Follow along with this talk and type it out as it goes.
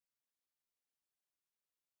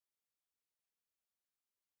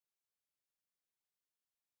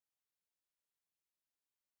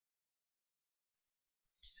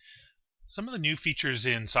Some of the new features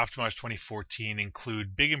in Softimage 2014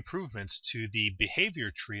 include big improvements to the behavior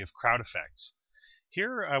tree of CrowdFX.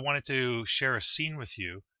 Here I wanted to share a scene with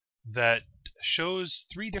you that shows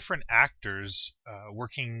three different actors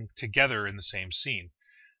working together in the same scene.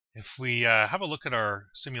 If we have a look at our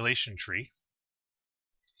simulation tree,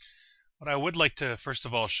 what I would like to first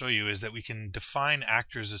of all show you is that we can define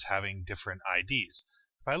actors as having different IDs.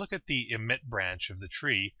 If I look at the emit branch of the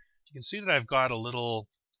tree, you can see that I've got a little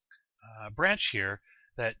branch here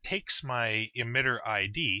that takes my emitter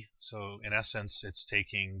ID. So in essence, it's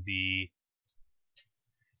taking the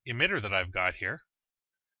emitter that I've got here.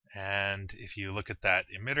 And if you look at that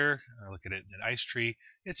emitter, look at it in an ice tree,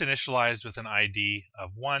 it's initialized with an ID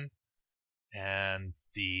of 1. And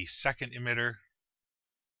the second emitter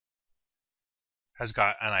has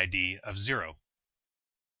got an ID of 0.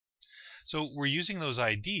 So we're using those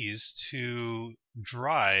IDs to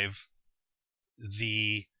drive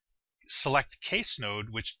the select case node,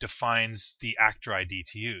 which defines the actor ID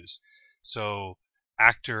to use. So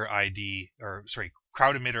actor ID,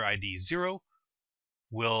 crowd emitter ID 0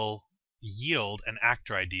 will yield an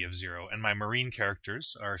actor ID of 0, and my marine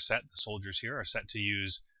characters are set, the soldiers here are set to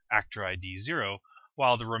use actor ID 0,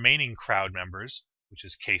 while the remaining crowd members, which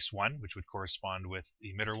is case 1, which would correspond with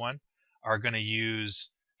emitter 1, are going to use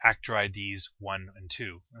actor IDs 1 and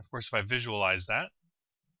 2. And of course, if I visualize that,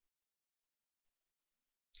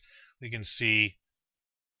 we can see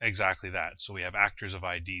exactly that. So we have actors of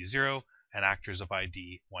ID 0 and actors of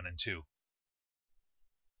ID 1 and 2.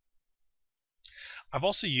 I've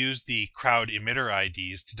also used the crowd emitter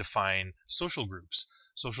IDs to define social groups.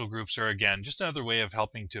 Social groups are, again, just another way of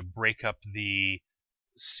helping to break up the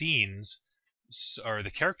scenes or the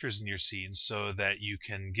characters in your scenes so that you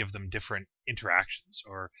can give them different interactions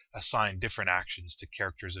or assign different actions to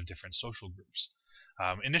characters of different social groups.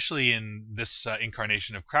 Initially in this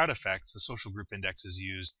incarnation of CrowdFX, the social group index is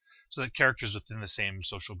used so that characters within the same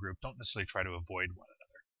social group don't necessarily try to avoid one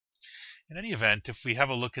another. In any event, if we have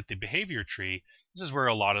a look at the behavior tree, this is where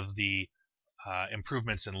a lot of the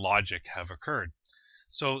improvements in logic have occurred.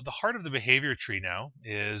 So the heart of the behavior tree now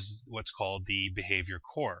is what's called the behavior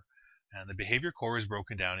core. And the behavior core is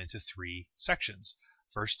broken down into 3 sections.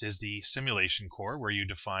 First is the simulation core, where you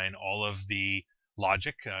define all of the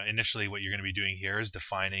logic. Initially, what you're going to be doing here is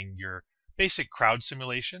defining your basic crowd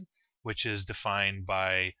simulation, which is defined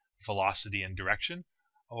by velocity and direction,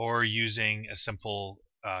 or using a simple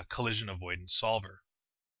collision avoidance solver.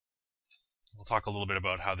 We'll talk a little bit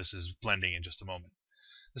about how this is blending in just a moment.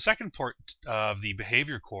 The second part of the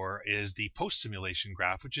behavior core is the post-simulation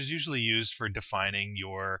graph, which is usually used for defining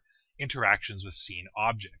your interactions with scene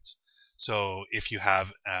objects. So if you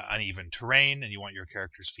have uneven terrain and you want your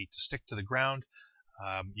character's feet to stick to the ground,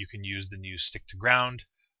 you can use the new stick to ground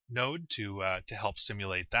node to help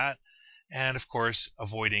simulate that. And of course,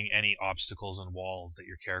 avoiding any obstacles and walls that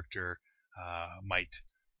your character might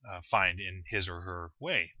find in his or her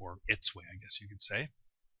way, or its way, I guess you could say.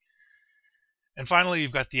 And finally,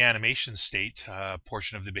 you've got the animation state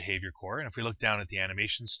portion of the behavior core. And if we look down at the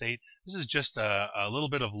animation state, this is just a little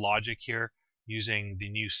bit of logic here using the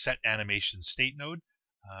new set animation state node.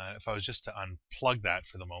 If I was just to unplug that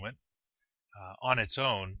for the moment, on its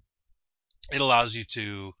own, it allows you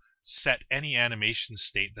to set any animation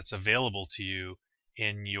state that's available to you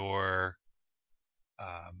in your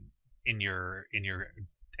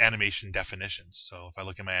animation definitions. So if I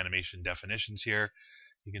look at my animation definitions here,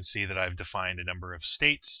 you can see that I've defined a number of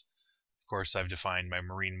states. Of course, I've defined my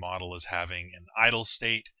marine model as having an idle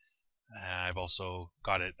state. I've also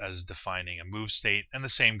got it as defining a move state, and the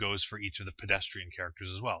same goes for each of the pedestrian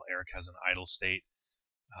characters as well. Eric has an idle state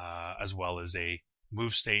as well as a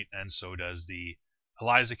move state, and so does the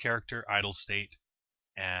Eliza character, idle state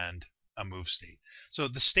and a move state. So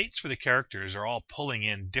the states for the characters are all pulling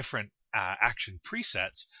in different action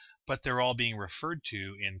presets, but they're all being referred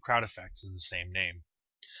to in CrowdFX as the same name.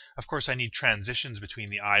 Of course, I need transitions between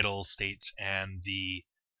the idle states and the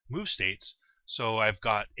move states, so I've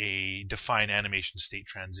got a define animation state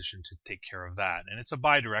transition to take care of that. And it's a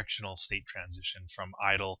bidirectional state transition from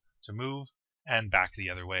idle to move and back the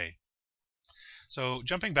other way. So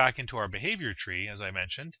jumping back into our behavior tree, as I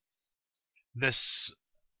mentioned, this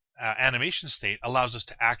animation state allows us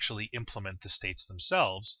to actually implement the states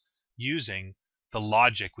themselves using the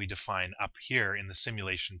logic we define up here in the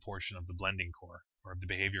simulation portion of the blending core or of the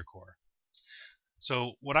behavior core.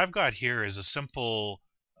 So what I've got here is a simple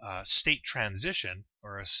state transition,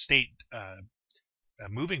 or a state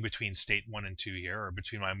moving between state 1 and 2 here, or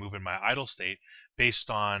between my move and my idle state, based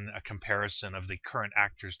on a comparison of the current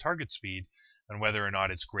actor's target speed and whether or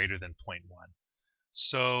not it's greater than 0.1.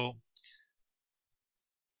 So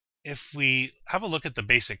if we have a look at the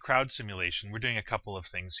basic crowd simulation, we're doing a couple of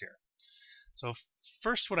things here. So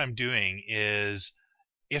first, what I'm doing is,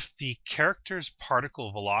 if the character's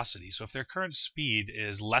particle velocity, so if their current speed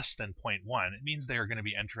is less than 0.1, it means they are going to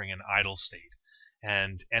be entering an idle state.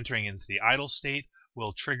 And entering into the idle state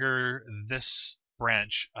will trigger this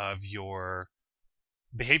branch of your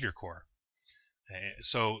behavior core.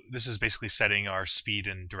 So this is basically setting our speed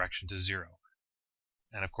and direction to 0.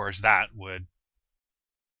 And of course, that would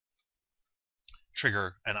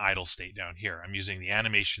trigger an idle state down here. I'm using the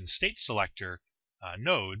animation state selector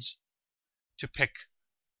nodes to pick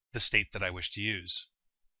the state that I wish to use.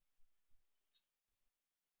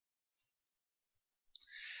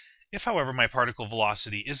 If, however, my particle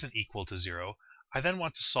velocity isn't equal to 0, I then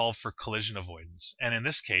want to solve for collision avoidance. And in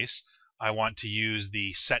this case, I want to use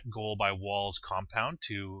the set goal by walls compound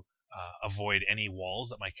to avoid any walls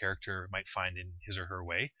that my character might find in his or her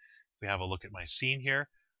way. If we have a look at my scene here,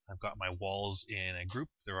 I've got my walls in a group.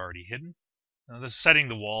 They're already hidden. Now, this setting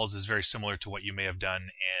the walls is very similar to what you may have done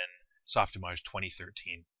in Softimage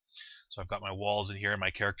 2013. So I've got my walls in here, and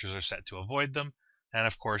my characters are set to avoid them. And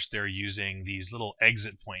of course, they're using these little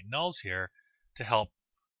exit point nulls here to help,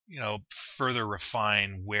 further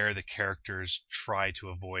refine where the characters try to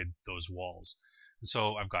avoid those walls. And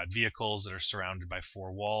so I've got vehicles that are surrounded by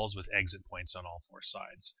 4 walls with exit points on all 4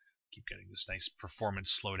 sides. Keep getting this nice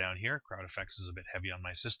performance slowdown here. CrowdFX is a bit heavy on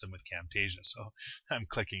my system with Camtasia, so I'm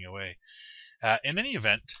clicking away. In any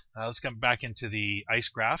event, let's come back into the ice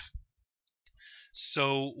graph.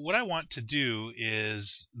 So what I want to do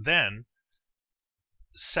is then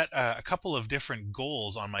set a couple of different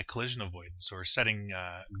goals on my collision avoidance. So we're setting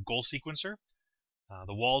a goal sequencer,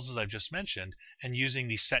 the walls as I've just mentioned, and using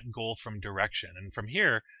the set goal from direction. And from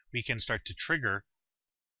here, we can start to trigger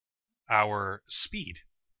our speed.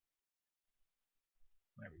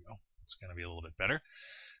 There we go. It's going to be a little bit better.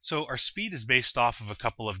 So our speed is based off of a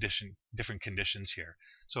couple of different conditions here.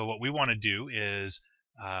 So what we want to do is,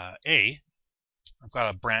 I've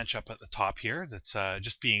got a branch up at the top here that's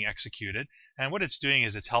just being executed, and what it's doing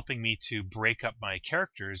is it's helping me to break up my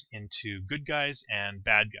characters into good guys and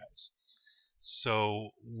bad guys. So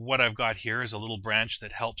what I've got here is a little branch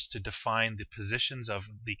that helps to define the positions of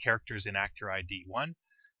the characters in actor ID 1.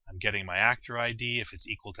 I'm getting my actor ID. If it's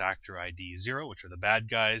equal to actor ID 0, which are the bad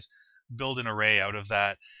guys, build an array out of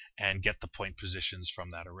that and get the point positions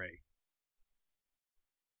from that array.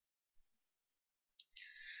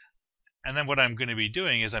 And then what I'm going to be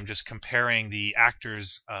doing is I'm just comparing the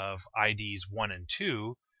actors of IDs 1 and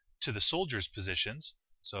 2 to the soldiers' positions.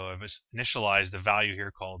 So I've initialized a value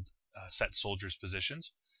here called set soldiers'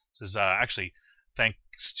 positions. This is actually thanks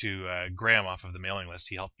to Graham off of the mailing list.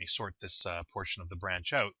 He helped me sort this portion of the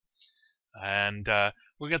branch out. And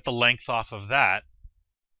we'll get the length off of that.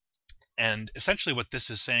 And essentially what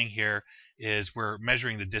this is saying here is we're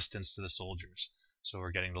measuring the distance to the soldiers. So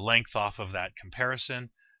we're getting the length off of that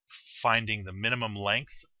comparison, finding the minimum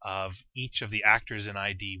length of each of the actors in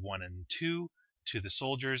ID 1 and 2 to the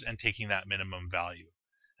soldiers, and taking that minimum value.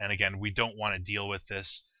 And again, we don't want to deal with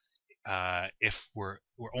this if we're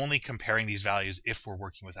only comparing these values if we're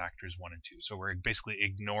working with actors 1 and 2. So we're basically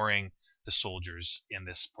ignoring the soldiers in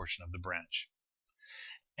this portion of the branch.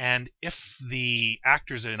 And if the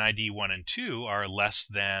actors in ID 1 and 2 are less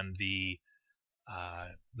than the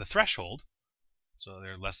threshold, so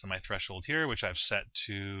they're less than my threshold here, which I've set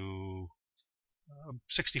to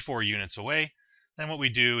 64 units away, then what we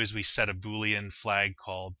do is we set a Boolean flag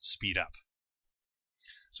called speed up.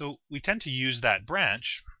 So we tend to use that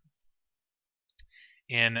branch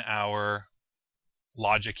in our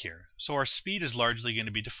logic here. So our speed is largely going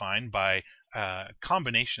to be defined by a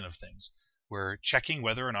combination of things. We're checking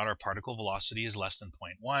whether or not our particle velocity is less than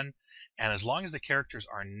 0.1, and as long as the characters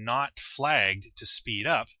are not flagged to speed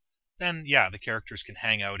up, then yeah, the characters can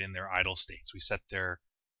hang out in their idle states. We set their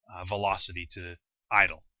velocity to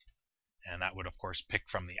idle, and that would of course pick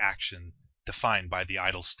from the action defined by the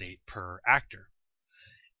idle state per actor.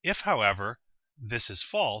 If, however, this is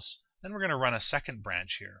false, then we're going to run a second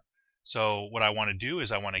branch here. So what I want to do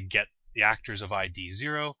is I want to get the actors of ID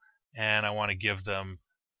 0, and I want to give them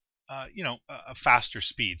a faster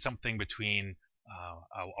speed, something between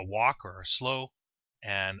a walk or a slow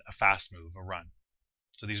and a fast move, a run.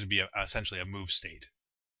 So these would be essentially a move state.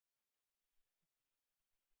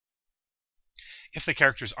 If the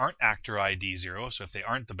characters aren't actor ID 0, so if they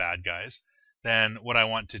aren't the bad guys, then what I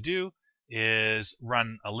want to do is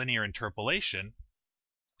run a linear interpolation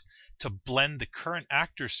to blend the current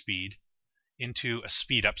actor speed into a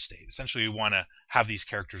speed up state. Essentially, we want to have these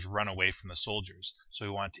characters run away from the soldiers. So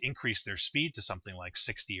we want to increase their speed to something like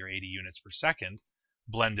 60 or 80 units per second,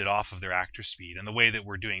 blended off of their actor speed. And the way that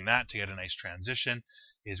we're doing that to get a nice transition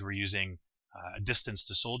is we're using distance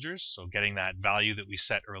to soldiers, so getting that value that we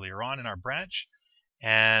set earlier on in our branch,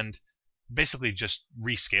 and basically just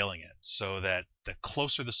rescaling it so that the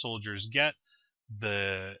closer the soldiers get,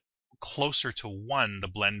 the closer to 1 the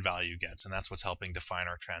blend value gets, and that's what's helping define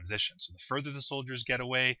our transition. So the further the soldiers get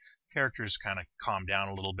away, characters kind of calm down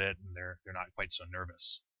a little bit, and they're not quite so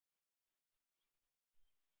nervous.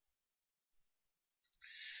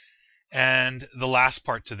 And the last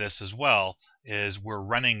part to this as well is we're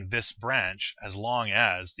running this branch as long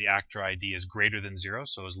as the actor ID is greater than 0.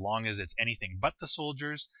 So as long as it's anything but the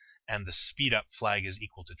soldiers and the speed up flag is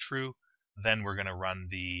equal to true, then we're going to run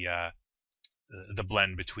the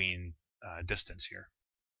blend between distance here.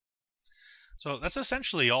 So that's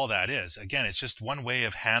essentially all that is. Again, it's just one way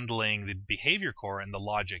of handling the behavior core and the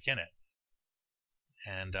logic in it.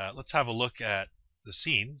 And let's have a look at the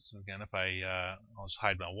scene. So again, if I'll just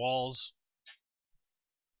hide my walls,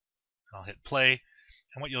 I'll hit play,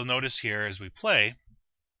 and what you'll notice here as we play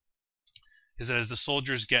is that as the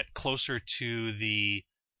soldiers get closer to the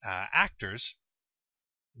actors,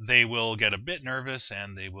 they will get a bit nervous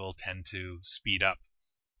and they will tend to speed up.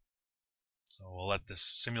 So we'll let this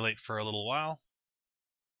simulate for a little while.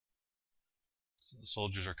 So the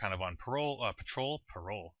soldiers are kind of on patrol. I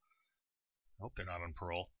hope they're not on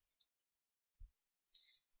parole.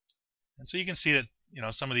 And so you can see that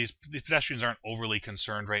some of these pedestrians aren't overly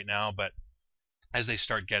concerned right now, but as they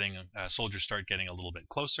start getting soldiers start getting a little bit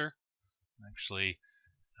closer, actually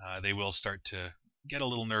they will start to get a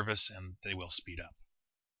little nervous and they will speed up.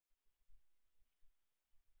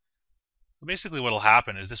 So basically what will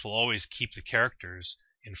happen is this will always keep the characters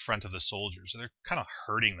in front of the soldiers. So they're kind of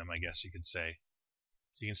herding them, I guess you could say.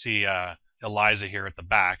 So you can see Eliza here at the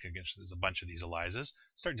back. I guess there's a bunch of these Elizas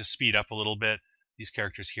starting to speed up a little bit. These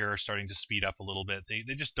characters here are starting to speed up a little bit. They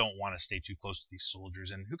just don't want to stay too close to these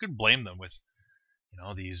soldiers, and who can blame them with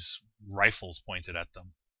these rifles pointed at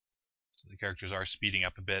them. So the characters are speeding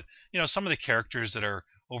up a bit. Some of the characters that are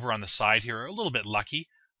over on the side here are a little bit lucky,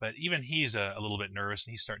 but even he's a little bit nervous,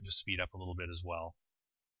 and he's starting to speed up a little bit as well.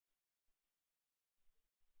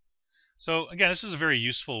 So again, this is a very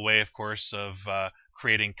useful way, of course, of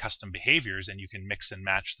creating custom behaviors, and you can mix and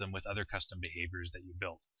match them with other custom behaviors that you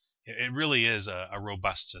built. It really is a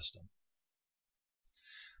robust system.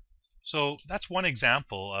 So that's one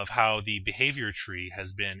example of how the behavior tree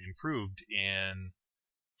has been improved in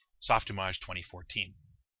Softimage 2014.